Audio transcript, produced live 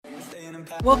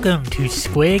Welcome to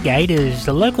Square Gaiters,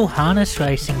 the local harness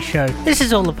racing show. This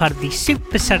is all a part of the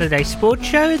Super Saturday Sports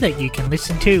Show that you can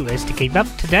listen to as to keep up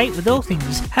to date with all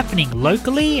things happening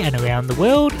locally and around the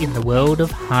world in the world of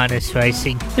harness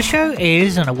racing. The show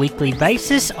airs on a weekly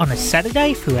basis on a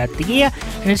Saturday throughout the year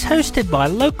and is hosted by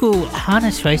local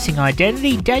harness racing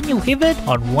identity Daniel Hibbert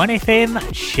on 1FM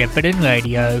Shepparton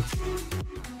Radio.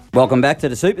 Welcome back to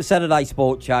the Super Saturday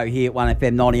Sports Show here at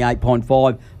 1FM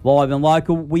 98.5, live and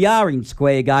local. We are in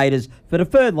Square Gaiters for the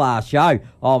third last show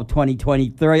of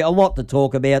 2023. A lot to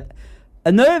talk about.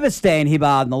 A nervous Stan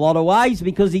Hibbard in a lot of ways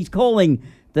because he's calling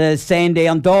the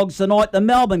Sandown Dogs tonight the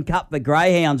Melbourne Cup for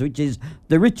Greyhounds, which is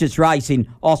the richest race in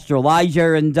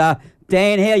Australasia. And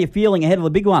Dan, how are you feeling ahead of the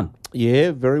big one?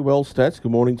 Yeah, very well, Stats.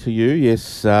 Good morning to you.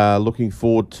 Yes, looking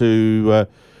forward to...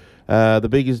 the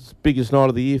biggest night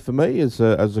of the year for me as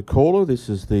a caller. This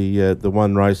is the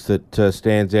one race that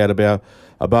stands out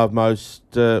above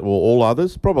most, all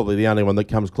others. Probably the only one that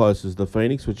comes close is the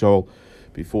Phoenix, which I'll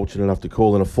be fortunate enough to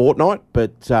call in a fortnight.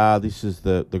 But this is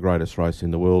the greatest race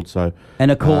in the world. So, and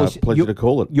of course, pleasure to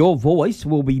call it. Your voice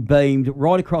will be beamed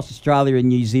right across Australia and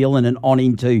New Zealand and on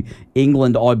into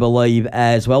England, I believe,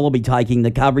 as well. We'll be taking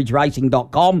the coverage,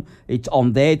 racing.com. It's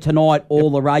on there tonight. All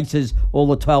the races, all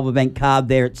the 12-event card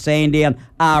there at Sandown.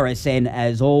 RSN,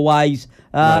 as always.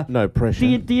 No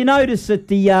pressure. Do you notice that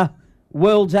the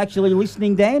world's actually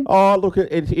listening, Dan? Oh, look,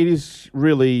 it is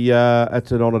really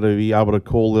it's an honour to be able to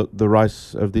call the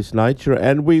race of this nature,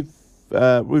 and we've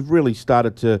really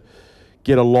started to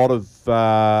get a lot of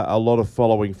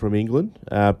following from England,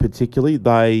 particularly.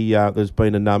 There's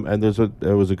been and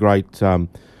there was a great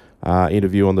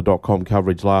interview on the .com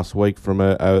coverage last week from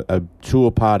a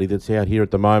tour party that's out here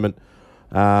at the moment.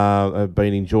 I've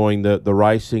been enjoying the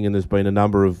racing, and there's been a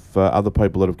number of other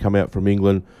people that have come out from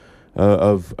England.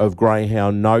 Of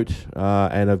greyhound note,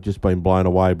 and have just been blown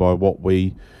away by what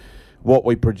we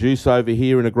produce over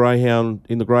here in the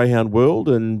greyhound world,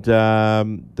 and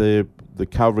the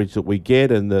coverage that we get,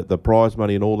 and the prize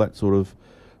money and all that sort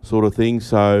of thing.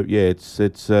 So yeah, it's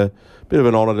a bit of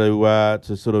an honour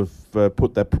to sort of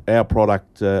put our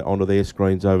product onto their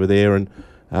screens over there, and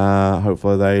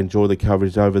hopefully they enjoy the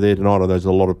coverage over there tonight. And there's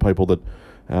a lot of people that.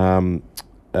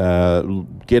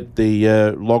 Get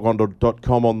the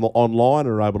logon.com online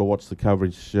and are able to watch the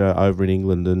coverage over in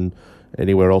England and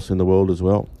anywhere else in the world as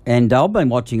well. And I've been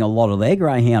watching a lot of their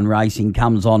greyhound racing.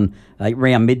 Comes on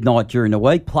around midnight during the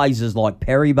week. Places like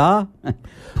Perry Bar.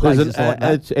 Places like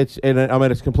that.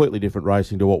 It's completely different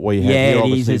racing to what we have here. Yeah,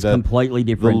 it is. It's completely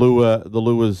different. The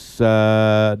lure's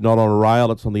not on a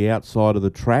rail. It's on the outside of the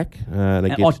track, and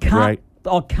it gets great.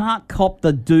 I can't cop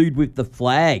the dude with the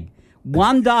flag.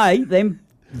 One day,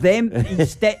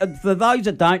 for those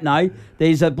that don't know,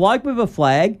 there's a bloke with a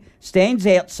flag, stands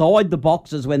outside the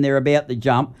boxes when they're about to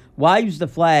jump, waves the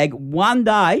flag. One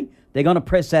day, they're going to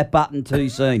press that button too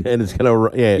soon. And it's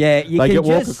going to, you can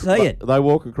just see it. They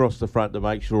walk across the front to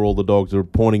make sure all the dogs are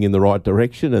pointing in the right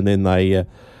direction, and then they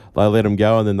let them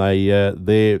go, and then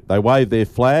they wave their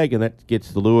flag, and that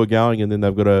gets the lure going, and then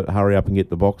they've got to hurry up and get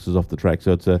the boxes off the track.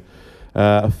 So it's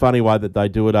a funny way that they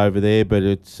do it over there, but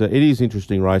it is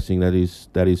interesting racing. That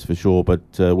is for sure. But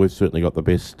we've certainly got the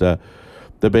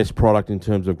best product in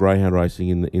terms of greyhound racing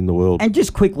in the world. And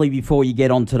just quickly before you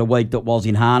get on to the week that was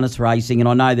in harness racing, and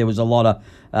I know there was a lot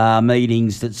of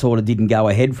meetings that sort of didn't go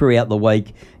ahead throughout the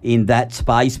week in that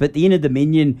space, but the Inter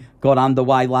Dominion got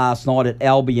underway last night at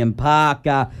Albion Park.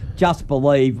 Just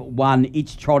Believe won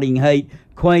its trotting heat.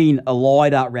 Queen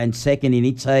Elida ran second in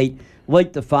its heat.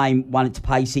 Leap to Fame won its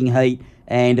pacing heat,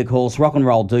 and of course Rock and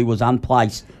Roll Do was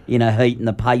unplaced in a heat in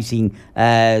the pacing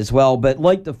as well. But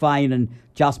Leap to Fame and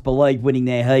Just Believe winning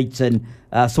their heats, and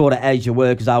sort of as you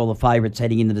were, because they were the favourites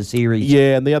heading into the series.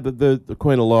 Yeah, and the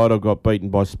Queen Elida got beaten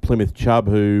by Plymouth Chubb,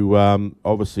 who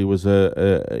obviously was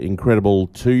a incredible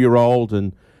 2-year-old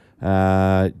and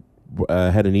had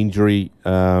an injury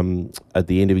at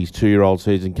the end of his 2-year-old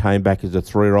season, came back as a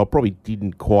 3-year-old, probably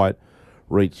didn't quite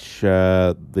reach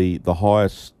the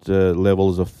highest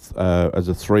levels as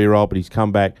a 3-year-old, but he's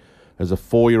come back as a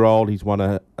 4-year-old. He's won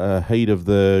a heat of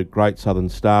the Great Southern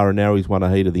Star, and now he's won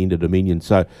a heat of the Inter Dominion.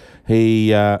 So he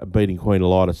beating Queen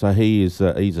Elida. So he's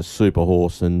a super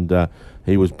horse, and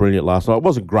he was brilliant last night. It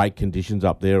wasn't great conditions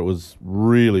up there. It was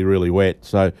really, really wet.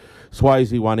 So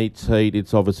Swayze won its heat.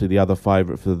 It's obviously the other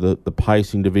favourite for the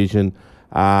pacing division.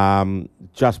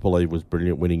 Just Believe was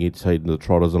brilliant winning its heat in the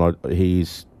trotters, and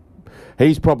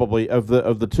he's probably of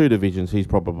the two divisions, he's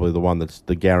probably the one that's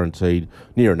the guaranteed,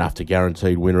 near enough to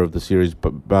guaranteed winner of the series,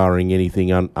 but barring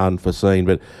anything unforeseen.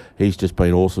 But he's just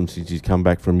been awesome since he's come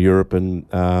back from Europe, and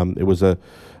it was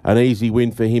an easy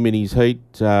win for him in his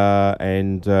heat,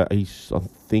 and I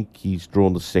think he's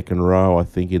drawn the second row. I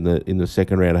think in the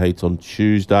second round of heats on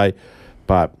Tuesday.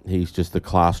 But he's just the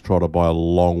class trotter by a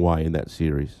long way in that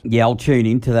series. Yeah, I'll tune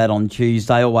into that on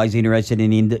Tuesday. Always interested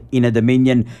in Inner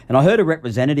Dominion. And I heard a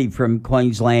representative from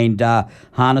Queensland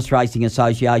Harness Racing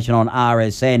Association on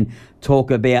RSN talk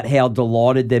about how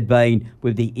delighted they've been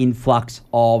with the influx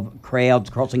of crowds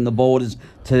crossing the borders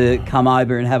to come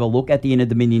over and have a look at the Inner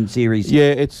Dominion series.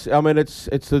 Yeah, it's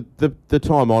the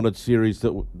time-honoured series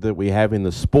that we have in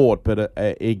the sport. But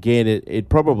again, it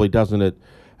probably doesn't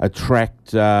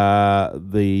attract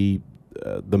the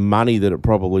money that it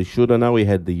probably should. I know we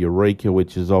had the Eureka,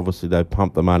 which is obviously they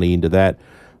pumped the money into that.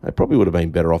 They probably would have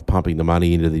been better off pumping the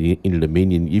money into the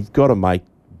Dominion. You've got to make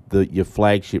your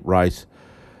flagship race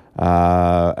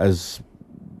as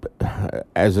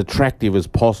attractive as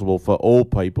possible for all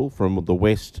people from the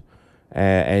West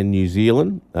and New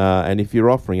Zealand. And if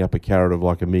you're offering up a carrot of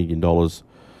like $1 million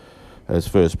as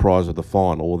first prize of the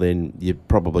final, then you're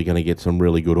probably going to get some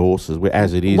really good horses.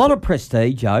 As it is, a lot of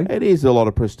prestige, Joe. It is a lot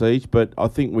of prestige, but I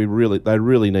think they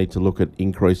really need to look at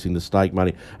increasing the stake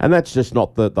money, and that's just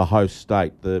not the host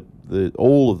state.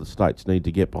 All of the states need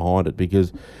to get behind it,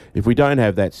 because if we don't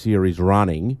have that series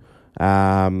running,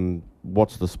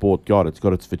 what's the sport got? It's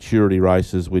got its futurity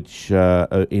races, which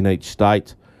in each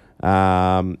state,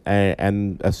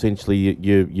 and essentially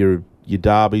your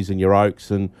derbies and your Oaks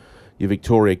and your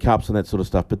Victoria Cups and that sort of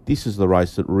stuff. But this is the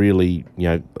race that really,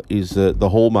 is the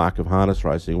hallmark of harness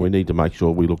racing. We need to make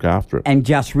sure we look after it. And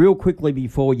just real quickly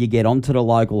before you get onto the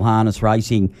local harness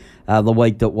racing, the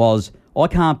week that was, I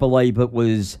can't believe it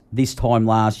was this time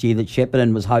last year that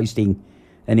Shepparton was hosting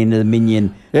an Inner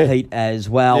Dominion heat as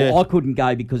well. Yeah. I couldn't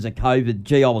go because of COVID.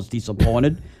 Gee, I was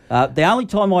disappointed. The only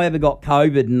time I ever got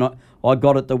COVID, and I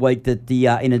got it the week that the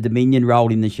Inner Dominion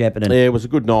rolled in the Shepparton. Yeah, it was a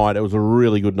good night. It was a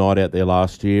really good night out there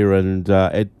last year, and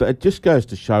it just goes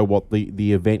to show what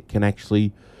the event can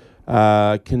actually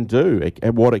can do,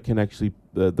 and what it can actually,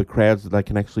 the crowds that they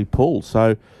can actually pull.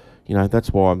 So, that's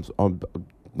why I'm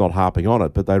not harping on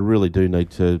it, but they really do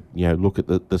need to look at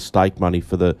the stake money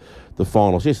for the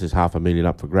finals. Yes, there's $500,000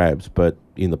 up for grabs, but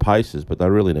in the paces, but they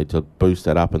really need to boost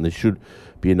that up, and there should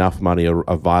be enough money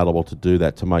available to do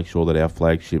that, to make sure that our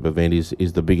flagship event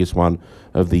is the biggest one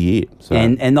of the year. So,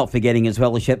 and not forgetting as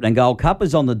well, the Shepparton Gold Cup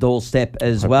is on the doorstep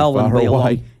as well, and be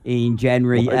along in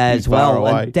January as well.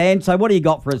 And Dan, so what do you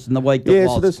got for us in the week that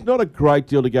was? So there's not a great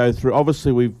deal to go through.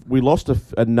 Obviously, we lost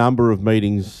a number of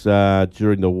meetings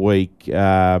during the week.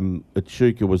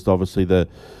 Echuca was obviously the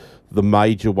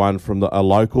major one from a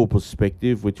local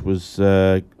perspective, which was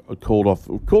called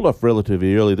off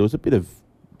relatively early. There was a bit of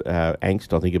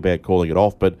angst, I think, about calling it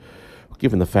off, but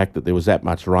given the fact that there was that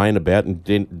much rain about, and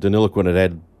Deniliquin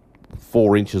had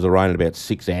 4 inches of rain in about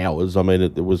 6 hours, I mean,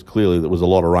 it was clearly there was a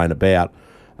lot of rain about,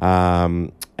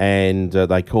 and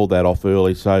they called that off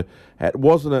early. So it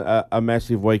wasn't a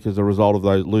massive week as a result of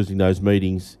losing those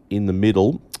meetings in the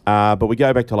middle. But we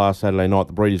go back to last Saturday night,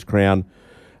 the Breeders' Crown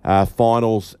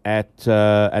finals at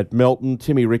Melton.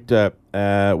 Timmy Richter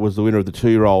was the winner of the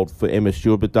 2-year-old for Emma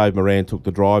Stewart, but Dave Moran took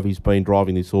the drive. He's been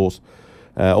driving this horse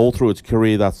all through its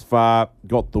career thus far.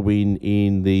 Got the win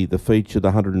in the feature,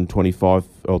 the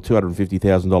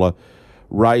 $250,000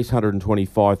 race,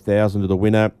 $125,000 to the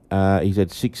winner. He's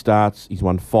had 6 starts. He's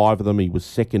won 5 of them. He was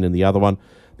second in the other one.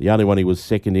 The only one he was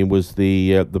second in was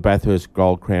the Bathurst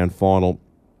Gold Crown final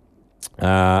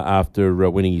after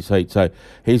winning his heat. So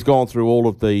he's gone through all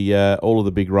of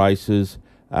the big races.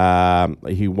 He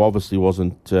obviously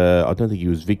wasn't. I don't think he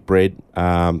was Vic bred,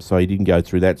 so he didn't go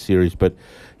through that series. But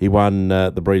he won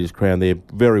the Breeders' Crown there.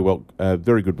 Very well,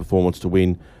 very good performance to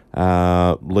win.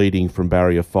 Leading from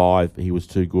barrier 5, he was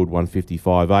too good.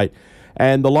 155.8.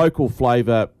 And the local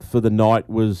flavour for the night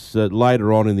was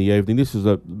later on in the evening. This is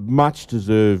a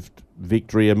much-deserved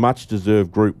victory, a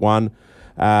much-deserved Group 1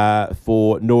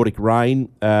 for Nordic Rain,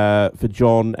 for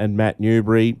John and Matt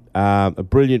Newbury. A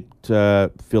brilliant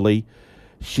filly.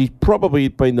 She's probably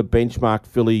been the benchmark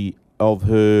filly of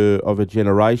her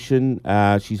generation.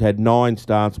 She's had 9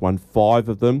 starts, won 5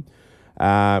 of them.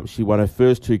 She won her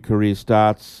first 2 career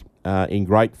starts in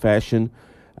great fashion.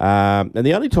 And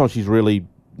the only time she's really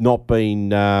not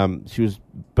been, she was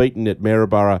beaten at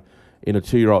Maryborough in a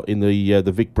 2-year-old in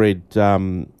the Vic bred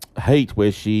heat,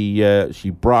 where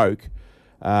she broke.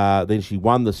 Then she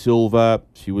won the silver.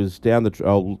 She was down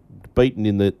beaten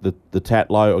in the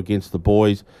Tatlow against the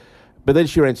boys. But then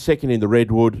she ran second in the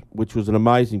Redwood, which was an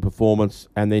amazing performance,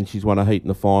 and then she's won a heat in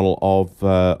the final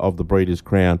of the Breeders'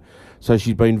 Crown. So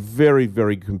she's been very,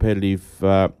 very competitive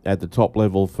at the top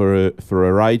level for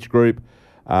her age group.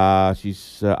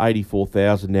 She's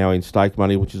 84,000 now in stake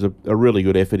money, which is a really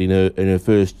good effort in her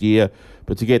first year.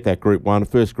 But to get that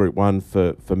first Group 1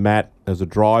 for Matt as a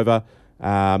driver,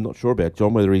 I'm not sure about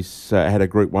John, whether he's had a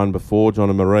Group 1 before, John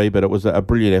and Marie, but it was a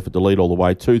brilliant effort to lead all the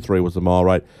way. 2-3 was the mile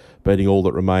rate, beating All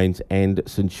That Remains and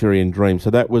Centurion Dream.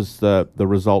 So that was the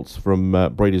results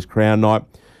from Breeders' Crown night.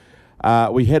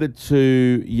 We headed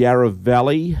to Yarra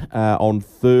Valley on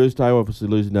Thursday, obviously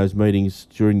losing those meetings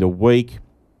during the week.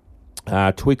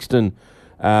 Twixton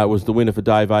was the winner for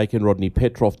Dave Aiken. Rodney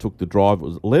Petroff took the drive. It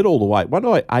was led all the way. Won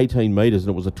by 18 metres, and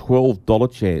it was a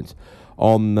 $12 chance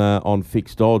on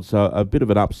fixed odds. So a bit of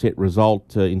an upset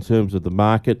result in terms of the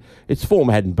market. Its form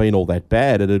hadn't been all that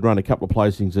bad. It had run a couple of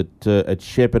placings at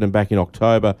Shepparton back in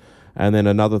October, and then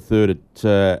another third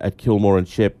at Kilmore and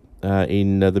Shep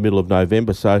in the middle of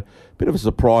November. So a bit of a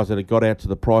surprise that it got out to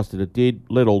the price that it did.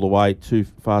 Led all the way,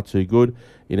 far too good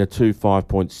in a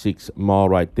 5.6 mile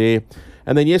rate there.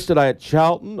 And then yesterday at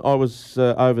Charlton, I was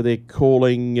over there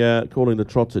calling the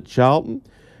trots at Charlton.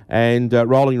 And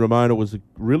Rolling Ramona was a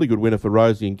really good winner for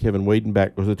Rosie and Kevin Wiedenbach.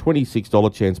 It was a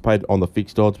 $26 chance paid on the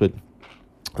fixed odds, but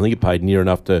I think it paid near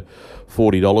enough to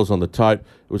 $40 on the tote.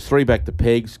 It was 3 back to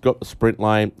pegs, got the sprint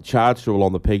lane, charged all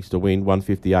on the pegs to win,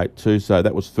 158.2. So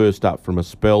that was first up from a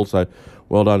spell. So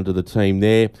well done to the team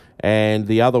there. And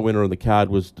the other winner on the card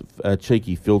was a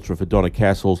cheeky filter for Donna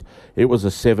Castles. It was a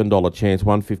 $7 chance,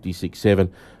 156.7.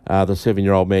 The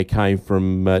 7-year-old mare came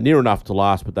from near enough to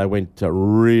last, but they went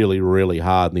really, really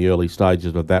hard in the early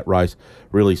stages of that race.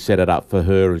 Really set it up for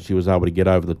her, and she was able to get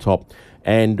over the top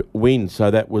and win.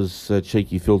 So that was a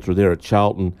cheeky filter there at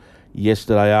Charlton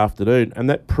yesterday afternoon. And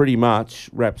that pretty much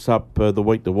wraps up the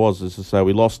week that was. As I say,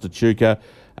 we lost Echuca,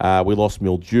 we lost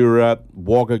Mildura,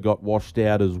 Wagga got washed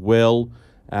out as well.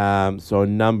 So a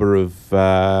number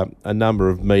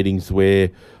of meetings where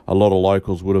a lot of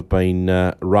locals would have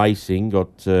been racing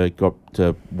got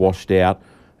washed out,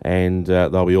 and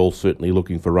they'll be all certainly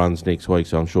looking for runs next week.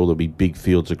 So I'm sure there'll be big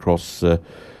fields across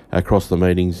the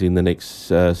meetings in the next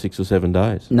 6 or 7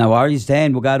 days. No worries,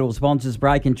 Dan. We'll go to a sponsors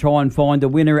break and try and find a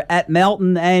winner at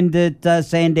Melton and at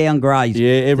Sandown Greys.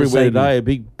 Yeah, everywhere today. A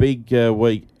big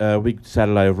week, big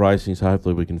Saturday of racing, so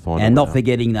hopefully we can find And a not winner.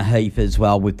 forgetting the Heath as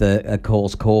well with the, of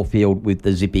course, Caulfield with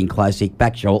the Zipping Classic.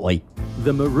 Back shortly.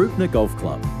 The Mooroopna Golf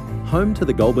Club, home to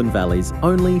the Goulburn Valley's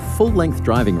only full-length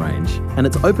driving range, and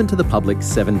it's open to the public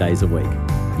 7 days a week.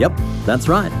 Yep, that's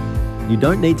right. You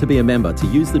don't need to be a member to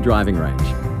use the driving range.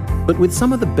 But with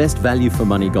some of the best value for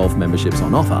money golf memberships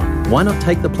on offer, why not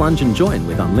take the plunge and join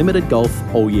with unlimited golf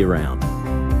all year round?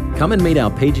 Come and meet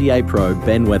our PGA Pro,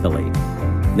 Ben Weatherly.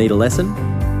 Need a lesson?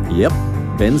 Yep,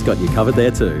 Ben's got you covered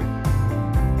there too.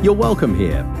 You're welcome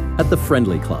here at the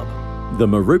Friendly Club, the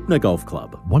Mooroopna Golf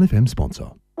Club. 1FM sponsor.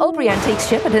 Albury Antiques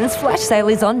Shepparton's flash sale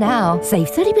is on now.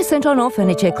 Save 30% on all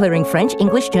furniture, clearing French,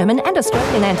 English, German and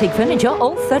Australian antique furniture,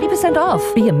 all 30%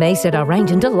 off. Be amazed at our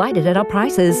range and delighted at our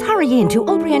prices. Hurry in to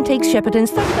Albury Antiques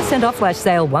Shepparton's 30% off flash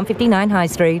sale, 159 High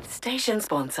Street. Station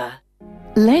sponsor.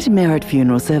 Let Merit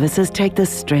Funeral Services take the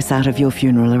stress out of your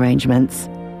funeral arrangements.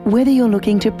 Whether you're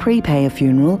looking to prepay a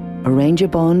funeral, arrange a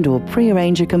bond or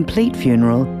pre-arrange a complete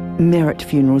funeral, Merit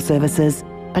Funeral Services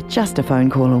are just a phone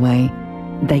call away.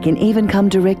 They can even come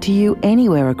direct to you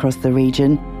anywhere across the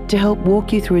region to help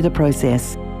walk you through the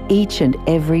process, each and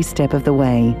every step of the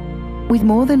way. With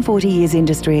more than 40 years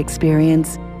industry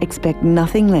experience, expect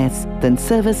nothing less than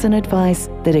service and advice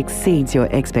that exceeds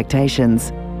your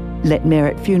expectations. Let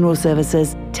Merit Funeral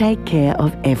Services take care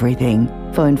of everything.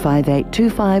 Phone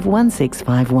 5825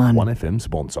 1651. 1FM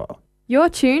sponsor. You're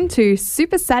tuned to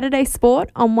Super Saturday Sport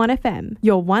on 1FM,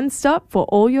 your one stop for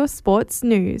all your sports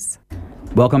news.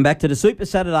 Welcome back to the Super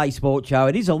Saturday Sport Show.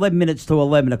 It is 11 minutes to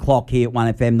 11 o'clock here at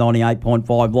 1FM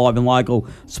 98.5 live and local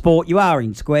sport. You are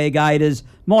in Square Gaiters,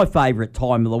 my favourite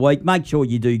time of the week. Make sure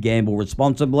you do gamble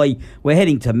responsibly. We're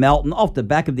heading to Melton off the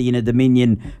back of the Inner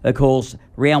Dominion, of course,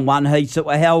 round 1 heats that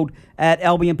were held at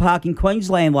Albion Park in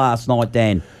Queensland last night,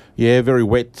 Dan. Yeah, very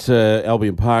wet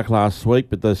Albion Park last week,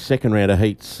 but the second round of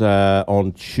heats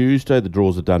on Tuesday. The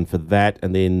draws are done for that,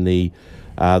 and then the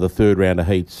third round of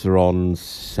heats are on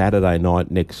Saturday night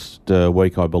next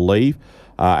week, I believe,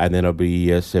 and then it'll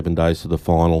be 7 days to the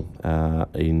final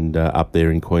up there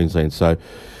in Queensland. So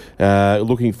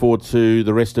looking forward to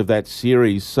the rest of that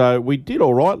series. So we did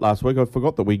all right last week. I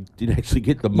forgot that we did actually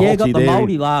get the multi got the there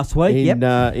multi last week.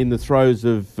 in the throes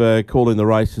of calling the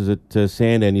races at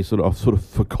Sandown. I sort of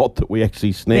forgot that we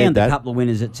actually snared Found that. a couple of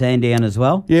winners at Sandown as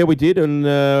well. Yeah, we did, and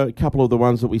a couple of the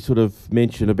ones that we sort of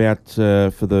mentioned about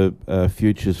for the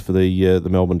futures for the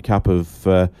Melbourne Cup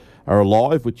are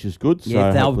alive, which is good.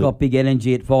 Yeah, so they've got big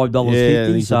energy at $5.50.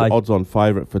 yeah, he's So an odds-on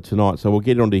favourite for tonight. So we'll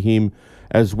get onto him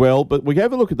as well. But we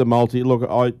have a look at the multi. Look,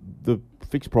 the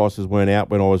fixed prices weren't out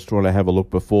when I was trying to have a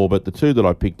look before, but the two that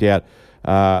I picked out,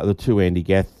 the two Andy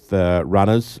Gath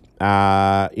runners,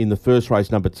 in the first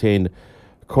race, number 10,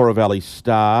 Cora Valley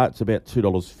Star. It's about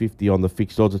 $2.50 on the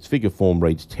fixed odds. Its figure form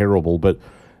reads terrible, but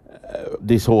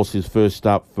this horse is first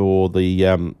up for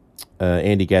the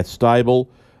Andy Gath stable.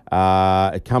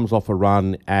 It comes off a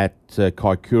run at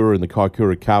Kaikoura in the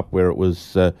Kaikoura Cup where it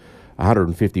was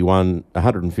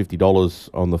 $150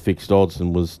 on the fixed odds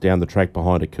and was down the track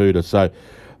behind Akuta. So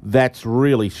that's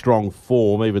really strong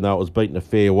form, even though it was beaten a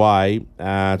fair way.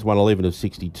 It's won 11 of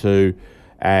 62,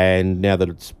 and now that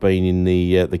it's been in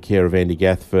the care of Andy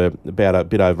Gath for about a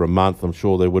bit over a month, I'm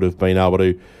sure they would have been able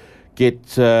to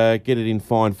get it in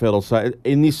fine fettle. So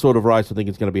in this sort of race, I think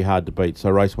it's going to be hard to beat. So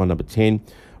race 1, number 10.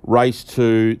 Race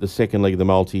 2, the second leg of the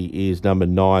multi, is number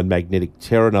 9, Magnetic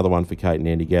Terror, another one for Kate and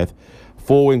Andy Gath.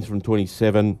 4 wins from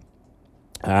 27.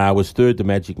 Was third to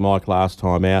Magic Mike last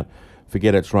time out.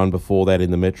 Forget its run before that in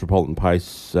the Metropolitan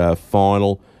Pace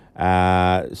final.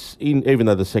 Even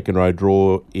though the second row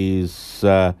draw is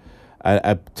a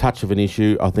touch of an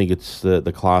issue, I think it's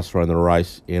the class run of the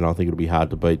race, and I think it'll be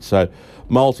hard to beat. So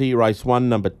multi, race 1,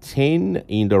 number 10,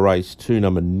 into race 2,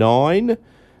 number 9.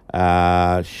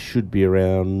 Should be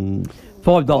around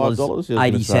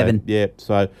 $5.87. Yeah,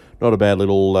 so not a bad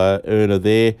little earner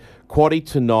there. Quaddie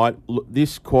tonight. Look,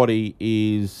 this quaddie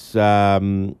is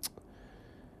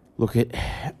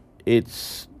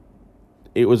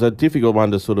it was a difficult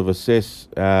one to sort of assess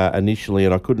initially,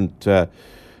 and I couldn't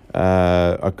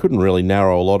really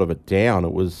narrow a lot of it down.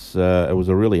 It was a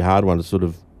really hard one to sort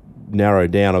of narrow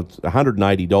down.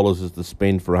 $180 is the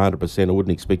spend for 100%. I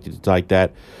wouldn't expect you to take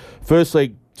that. First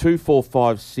leg, 2, 4,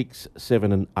 5, 6,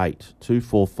 7 and 8. 2,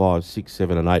 4, 5, 6,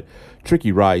 7 and 8.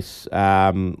 Tricky race.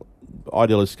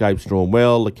 Ideal Escape's drawn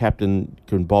well. The captain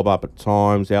can bob up at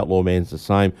times. Outlaw Man's the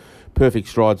same. Perfect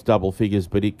Stride's double figures,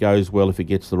 but it goes well if it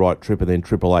gets the right trip, and then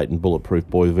 888 and Bulletproof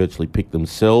Boy virtually pick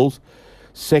themselves.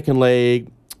 Second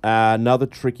leg, another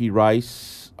tricky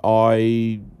race.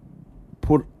 I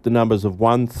put the numbers of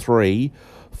 1, 3,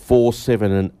 4,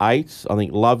 7 and 8. I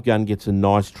think Love Gun gets a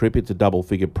nice trip. It's a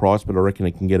double-figure price, but I reckon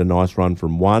it can get a nice run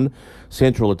from 1.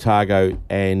 Central Otago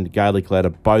and Gaelic Lad are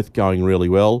both going really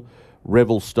well.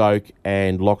 Rebel Stoke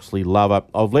and Loxley Lover.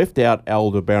 I've left out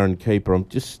Aldebaran Keeper. I'm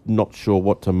just not sure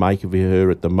what to make of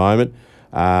her at the moment.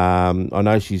 I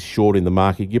know she's short in the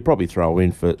market. You'd probably throw her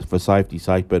in for safety's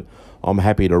sake, but I'm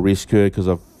happy to risk her because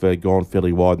I've gone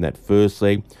fairly wide in that first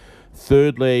leg.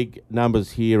 Third leg,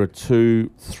 numbers here are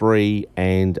 2, 3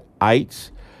 and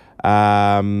 8.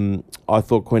 I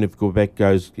thought Queen of Quebec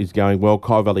is going well.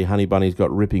 Kai Valley Honey Bunny's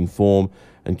got ripping form,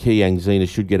 and Kiyang Zena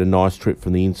should get a nice trip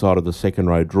from the inside of the second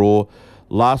row draw.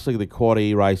 Last leg of the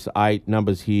quaddie, race 8.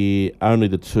 Numbers here, only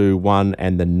the 2, 1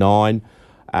 and the 9.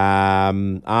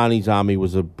 Arnie's Army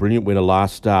was a brilliant winner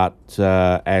last start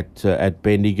at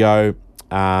Bendigo.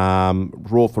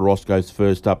 Raw for Roscoe's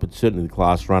first up. It's certainly the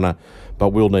class runner, but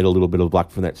we'll need a little bit of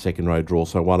luck from that second row draw.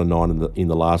 So 1 and 9 in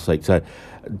the last leg. So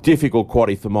difficult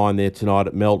quaddie for mine there tonight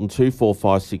at Melton. 2, 4,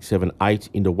 5, 6, 7, 8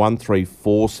 into 1, 3,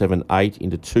 4, 7, 8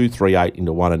 into 2, 3, 8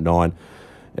 into 1 and 9.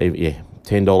 Yeah,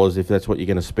 $10 if that's what you're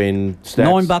going to spend.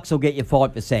 Stats. $9 will get you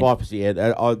 5%. 5%. Yeah,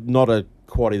 not a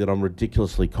quaddie that I'm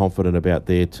ridiculously confident about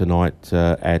there tonight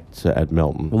at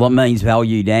Melton. Well, that means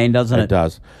value, Dan, doesn't it? It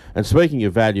does. And speaking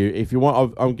of value, if you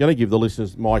want, I'm going to give the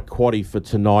listeners my quaddie for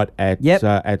tonight at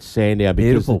Sandown,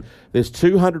 because there's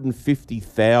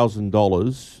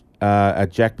 $250,000. A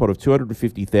jackpot of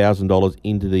 $250,000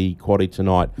 into the quaddie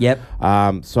tonight. Yep.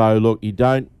 So look, you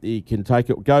can take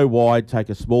it, go wide, take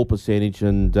a small percentage,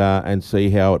 and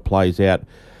see how it plays out.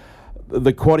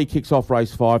 The quaddie kicks off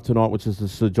race 5 tonight, which is the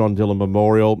Sir John Dillon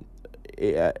Memorial.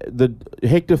 The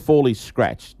Hector Fawley's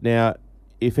scratched. Now,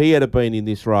 if he had been in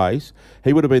this race,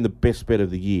 he would have been the best bet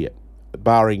of the year,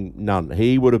 barring none.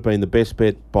 He would have been the best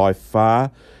bet by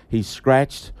far. He's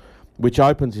scratched, which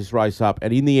opens this race up.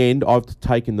 And in the end, I've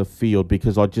taken the field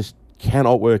because I just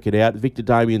cannot work it out. Victor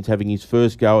Damien's having his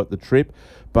first go at the trip,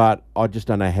 but I just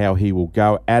don't know how he will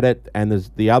go at it. And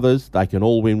there's the others, they can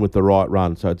all win with the right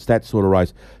run. So it's that sort of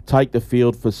race. Take the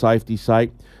field for safety's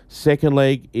sake. Second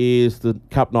leg is the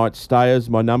Cup Night Stayers.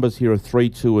 My numbers here are 3,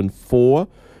 2 and 4.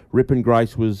 Rip and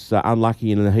Grace was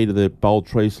unlucky in the heat of the Bold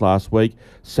Trees last week.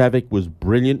 Savick was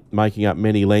brilliant, making up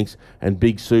many lengths, and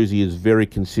Big Susie is very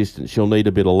consistent. She'll need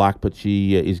a bit of luck, but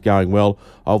she is going well.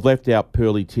 I've left out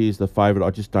Pearly Tears, the favourite.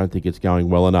 I just don't think it's going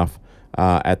well enough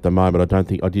at the moment.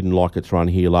 I didn't like its run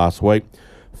here last week.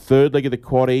 Third leg of the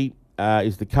quaddie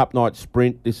is the Cup Night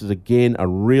Sprint. This is again a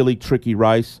really tricky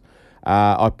race.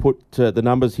 I put the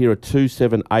numbers here are 2,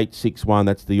 7, 8, 6, 1.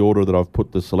 That's the order that I've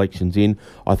put the selections in.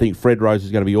 I think Fred Rose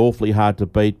is going to be awfully hard to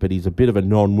beat, but he's a bit of a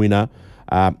non-winner.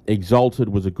 Exalted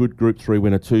was a good Group 3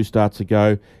 winner 2 starts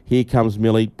ago. Here comes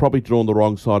Millie, probably drawn the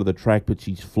wrong side of the track, but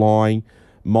she's flying.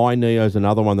 My Neo's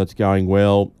another one that's going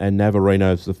well, and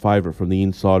Navarino's the favourite from the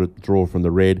inside, draw from the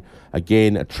red.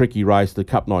 Again, a tricky race. The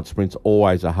Cup Night Sprint's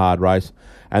always a hard race.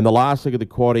 And the last leg of the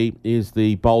quaddie is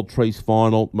the Bold Trees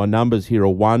final. My numbers here are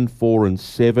 1, 4 and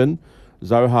 7.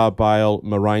 Zohar Bale,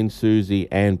 Moraine Susie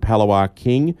and Palawar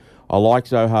King. I like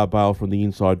Zohar Bale from the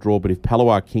inside draw, but if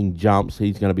Palawar King jumps,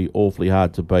 he's going to be awfully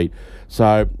hard to beat.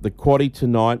 So the quaddie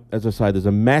tonight, as I say, there's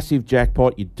a massive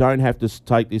jackpot. You don't have to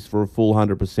take this for a full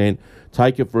 100%.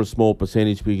 Take it for a small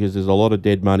percentage because there's a lot of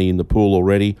dead money in the pool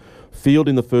already. Field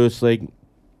in the first leg,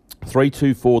 3,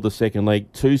 2, 4 the second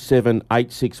leg, 2, 7, 8,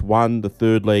 6, 1 the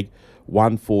third leg,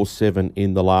 1, 4, 7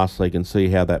 in the last leg, and see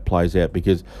how that plays out,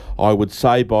 because I would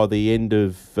say by the end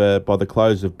of, by the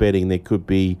close of betting, there could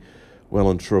be well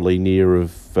and truly near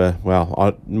of, at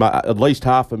least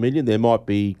 $500,000. There might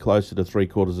be closer to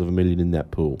 $750,000 in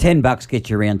that pool. $10 gets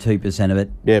you around 2% of it.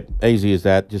 Yep, easy as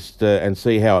that. Just and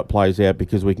see how it plays out,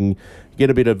 because we can get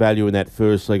a bit of value in that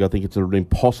first leg. I think it's an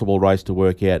impossible race to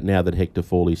work out now that Hector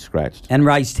Fawley's scratched. And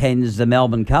race 10 is the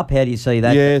Melbourne Cup. How do you see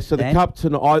that? Yeah, so Dan? the Cup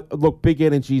tonight, look, Big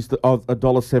Energy's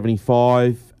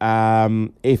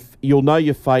 $1.75. If you'll know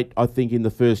your fate, I think, in the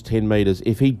first 10 metres.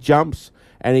 If he jumps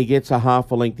and he gets a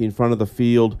half a length in front of the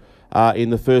field in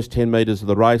the first 10 metres of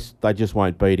the race, they just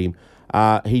won't beat him.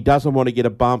 He doesn't want to get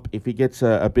a bump. If he gets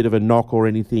a bit of a knock or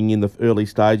anything in the early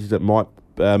stages, it might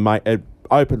it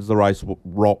opens the race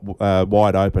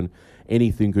wide open.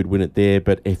 Anything could win it there.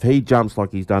 But if he jumps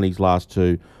like he's done his last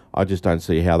two, I just don't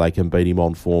see how they can beat him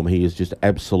on form. He is just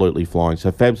absolutely flying.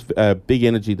 So Fab's Big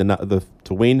Energy to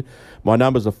win. My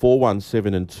numbers are 4, 1,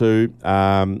 7 and 2.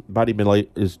 Buddy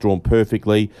Millie is drawn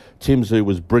perfectly. Tim Zoo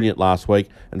was brilliant last week.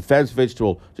 And Fab's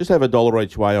Vegetable, just have $1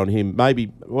 each way on him.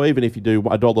 Maybe, well, even if you do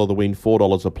 $1 the win,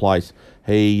 $4 a place,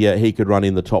 he could run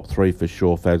in the top 3 for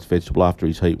sure, Fab's Vegetable, after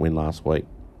his heat win last week.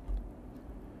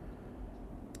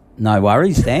 No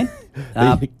worries, Dan.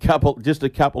 Just a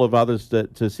couple of others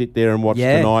to sit there and watch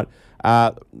tonight.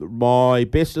 My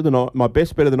best bet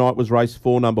of the night was race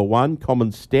 4, number 1,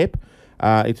 Common Step.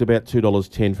 It's about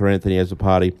 $2.10 for Anthony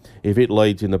Azzopardi. If it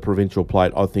leads in the provincial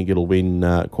plate, I think it'll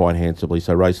win quite handsomely.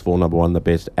 So race 4, number 1, the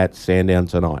best at Sandown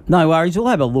tonight. No worries. We'll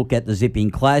have a look at the Zipping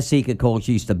Classic. Of course,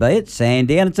 used to be at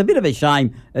Sandown. It's a bit of a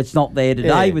shame it's not there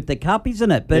today with the Cup,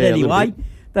 isn't it? But anyway,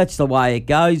 that's the way it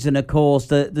goes. And, of course,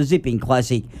 the Zipping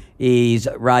Classic is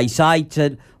race 8.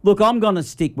 Look, I'm going to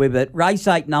stick with it. Race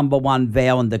 8, number 1,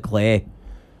 Vow and Declare.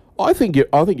 I think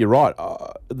you're right.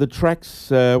 The track's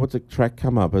what's the track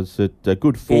come up? Is it a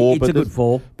good 4? It's a good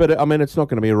 4. But I mean, it's not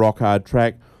going to be a rock hard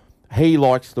track. He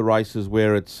likes the races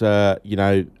where it's sort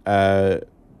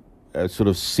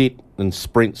of sit and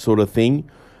sprint sort of thing.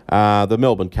 The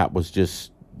Melbourne Cup was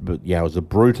just, it was a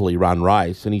brutally run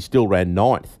race, and he still ran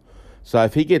 9th. So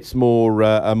if he gets a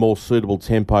more suitable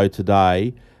tempo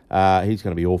today, he's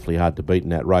going to be awfully hard to beat in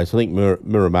that race. I think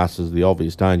Miramas is the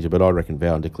obvious danger, but I reckon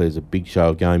Vow and Declare's a big show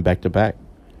of going back to back.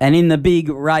 And in the big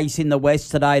race in the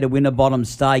West today to win a bottom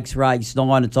stakes, race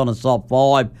 9, it's on a soft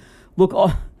 5. Look,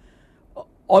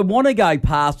 I want to go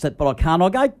past it, but I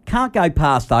can't. Can't go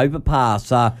past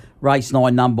Overpass, race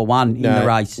 9, number 1 in the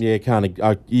race. Yeah,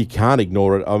 you can't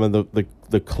ignore it. I mean,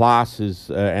 the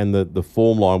classes and the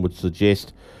form line would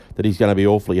suggest that he's going to be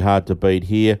awfully hard to beat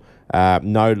here.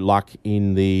 No luck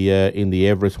in the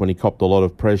Everest when he copped a lot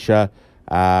of pressure.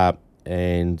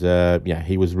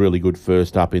 He was really good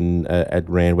first up at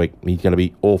Randwick. He's going to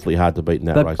be awfully hard to beat in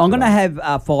that race. I'm going to have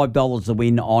 $5 to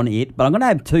win on it, but I'm going to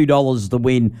have $2 to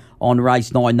win on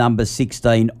race 9, number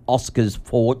 16, Oscar's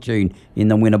Fortune in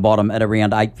the winner bottom at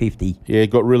around $8.50. Yeah,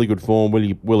 got really good form.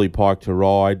 Willie Pike to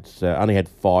ride. Only had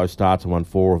 5 starts and won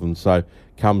 4 of them, so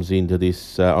comes into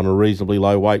this on a reasonably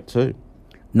low weight too.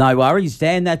 No worries,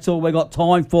 Dan. That's all we've got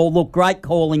time for. Look, great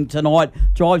calling tonight.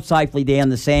 Drive safely down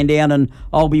the Sandown, and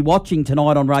I'll be watching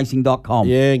tonight on racing.com.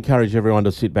 Yeah, encourage everyone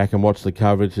to sit back and watch the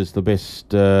coverage. It's the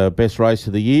best race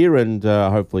of the year, and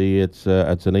hopefully it's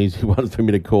an easy one for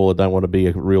me to call. I don't want to be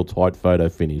a real tight photo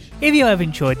finish. If you have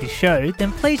enjoyed the show,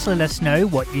 then please let us know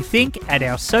what you think at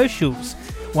our socials.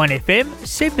 1FM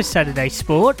Super Saturday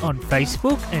Sport on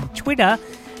Facebook and Twitter,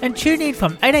 and tune in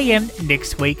from 8am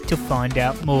next week to find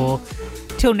out more.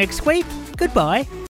 Till next week, goodbye.